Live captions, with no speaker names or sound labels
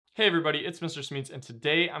Hey everybody, it's Mr. Smedes, and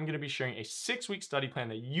today I'm going to be sharing a 6-week study plan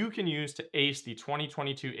that you can use to ace the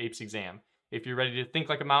 2022 APES exam. If you're ready to think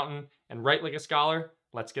like a mountain and write like a scholar,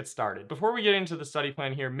 let's get started. Before we get into the study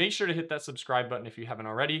plan here, make sure to hit that subscribe button if you haven't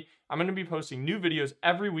already. I'm going to be posting new videos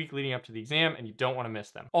every week leading up to the exam, and you don't want to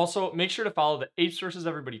miss them. Also, make sure to follow the APES versus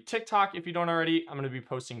Everybody TikTok if you don't already. I'm going to be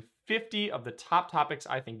posting 50 of the top topics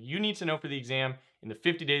I think you need to know for the exam in the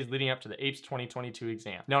 50 days leading up to the APES 2022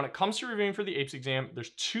 exam. Now, when it comes to reviewing for the APES exam,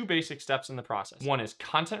 there's 2 basic steps in the process. One is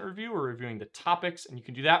content review, or reviewing the topics, and you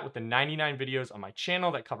can do that with the 99 videos on my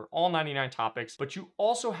channel that cover all 99 topics, but you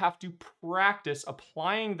also have to practice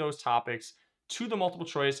applying those topics to the multiple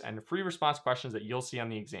choice and free response questions that you'll see on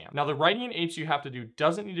the exam. Now, the writing in APES you have to do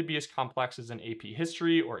doesn't need to be as complex as an AP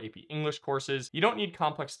History or AP English courses. You don't need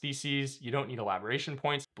complex theses, you don't need elaboration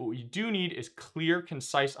points, but what you do need is clear,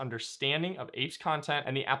 concise understanding of APES content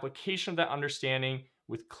and the application of that understanding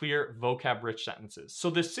with clear vocab-rich sentences. So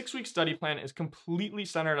this 6-week study plan is completely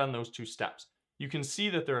centered on those 2 steps. You can see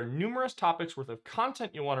that there are numerous topics worth of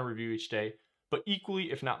content you'll want to review each day, but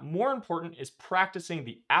equally, if not more important, is practicing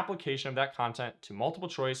the application of that content to multiple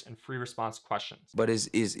choice and free response questions. But it's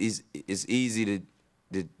easy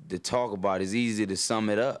to talk about. It's easy to sum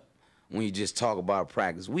it up when you just talk about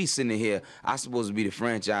practice. We sitting here, I supposed to be the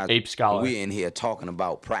franchise APES scholar. We're in here talking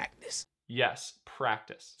about practice. Yes,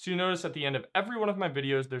 practice. So you notice at the end of every one of my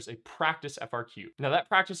videos, there's a practice FRQ. Now that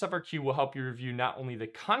practice FRQ will help you review not only the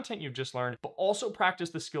content you've just learned, but also practice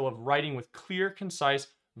the skill of writing with clear, concise,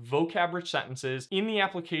 vocab-rich sentences in the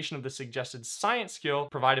application of the suggested science skill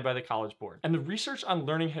provided by the College Board. And the research on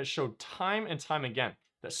learning has showed time and time again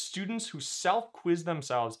that students who self-quiz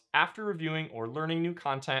themselves after reviewing or learning new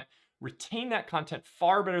content retain that content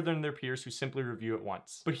far better than their peers who simply review it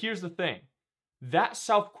once. But here's the thing. That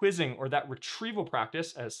self-quizzing, or that retrieval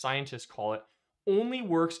practice, as scientists call it, only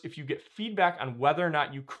works if you get feedback on whether or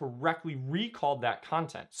not you correctly recalled that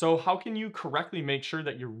content. So how can you correctly make sure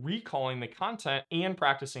that you're recalling the content and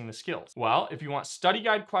practicing the skills? Well, if you want study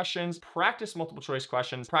guide questions, practice multiple choice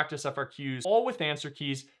questions, practice FRQs, all with answer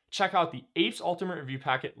keys, check out the APES Ultimate Review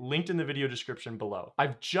Packet linked in the video description below.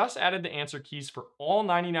 I've just added the answer keys for all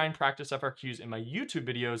 99 practice FRQs in my YouTube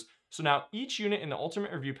videos, so now each unit in the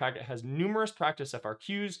Ultimate Review Packet has numerous practice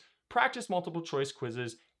FRQs, practice multiple choice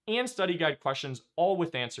quizzes, and study guide questions, all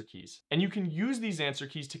with answer keys. And you can use these answer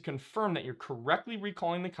keys to confirm that you're correctly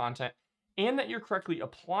recalling the content and that you're correctly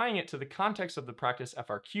applying it to the context of the practice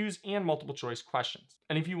FRQs and multiple choice questions.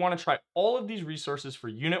 And if you want to try all of these resources for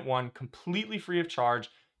Unit 1 completely free of charge,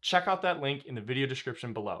 check out that link in the video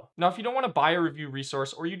description below. Now, if you don't want to buy a review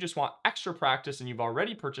resource, or you just want extra practice and you've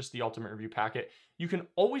already purchased the Ultimate Review Packet, you can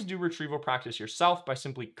always do retrieval practice yourself by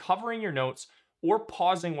simply covering your notes or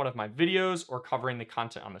pausing one of my videos or covering the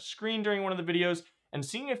content on the screen during one of the videos and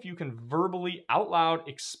seeing if you can verbally out loud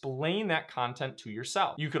explain that content to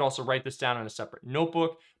yourself. You could also write this down in a separate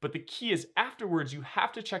notebook, but the key is afterwards you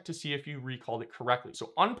have to check to see if you recalled it correctly.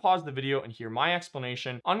 So unpause the video and hear my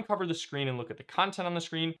explanation, uncover the screen and look at the content on the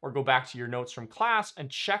screen, or go back to your notes from class and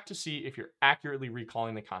check to see if you're accurately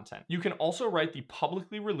recalling the content. You can also write the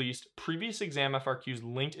publicly released previous exam FRQs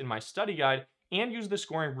linked in my study guide and use the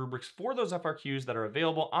scoring rubrics for those FRQs that are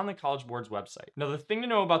available on the College Board's website. Now, the thing to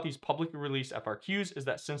know about these publicly released FRQs is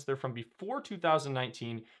that since they're from before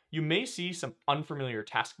 2019, you may see some unfamiliar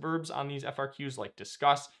task verbs on these FRQs like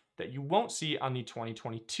discuss that you won't see on the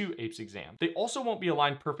 2022 APES exam. They also won't be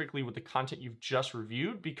aligned perfectly with the content you've just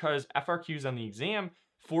reviewed because FRQs on the exam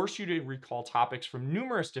force you to recall topics from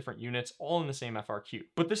numerous different units all in the same FRQ.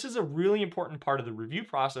 But this is a really important part of the review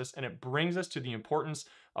process, and it brings us to the importance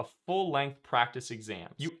of full-length practice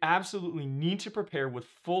exams. You absolutely need to prepare with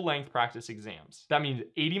full-length practice exams. That means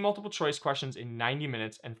 80 multiple choice questions in 90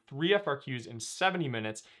 minutes and 3 FRQs in 70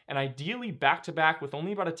 minutes, and ideally back-to-back with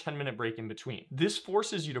only about a 10-minute break in between. This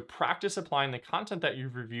forces you to practice applying the content that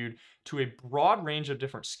you've reviewed to a broad range of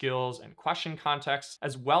different skills and question contexts,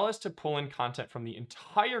 as well as to pull in content from the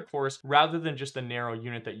entire course rather than just the narrow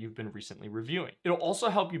unit that you've been recently reviewing. It'll also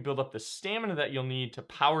help you build up the stamina that you'll need to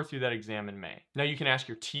power through that exam in May. Now, you can ask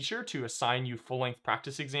your teacher to assign you full-length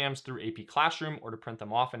practice exams through AP Classroom or to print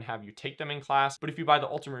them off and have you take them in class. But if you buy the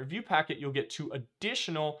Ultimate Review Packet, you'll get 2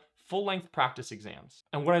 additional full-length practice exams.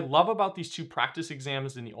 And what I love about these 2 practice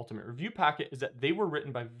exams in the Ultimate Review Packet is that they were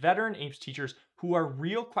written by veteran APES teachers who are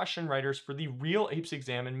real question writers for the real APES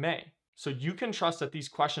exam in May. So you can trust that these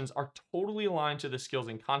questions are totally aligned to the skills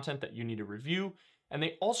and content that you need to review, And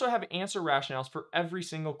they also have answer rationales for every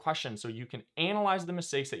single question, so you can analyze the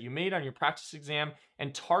mistakes that you made on your practice exam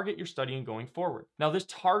and target your studying going forward. Now, this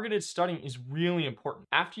targeted studying is really important.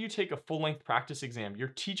 After you take a full-length practice exam, your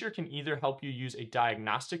teacher can either help you use a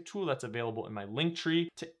diagnostic tool that's available in my link tree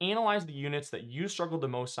to analyze the units that you struggled the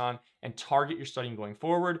most on and target your studying going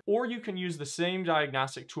forward, or you can use the same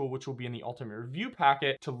diagnostic tool, which will be in the ultimate review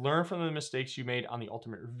packet, to learn from the mistakes you made on the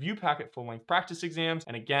ultimate review packet full-length practice exams.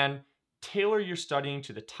 And again, tailor your studying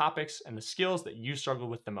to the topics and the skills that you struggle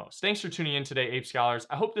with the most. Thanks for tuning in today, Ape Scholars.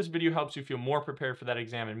 I hope this video helps you feel more prepared for that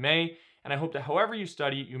exam in May, and I hope that however you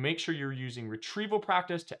study, you make sure you're using retrieval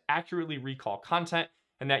practice to accurately recall content,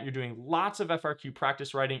 and that you're doing lots of FRQ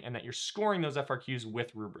practice writing, and that you're scoring those FRQs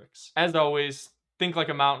with rubrics. As always, think like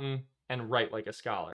a mountain and write like a scholar.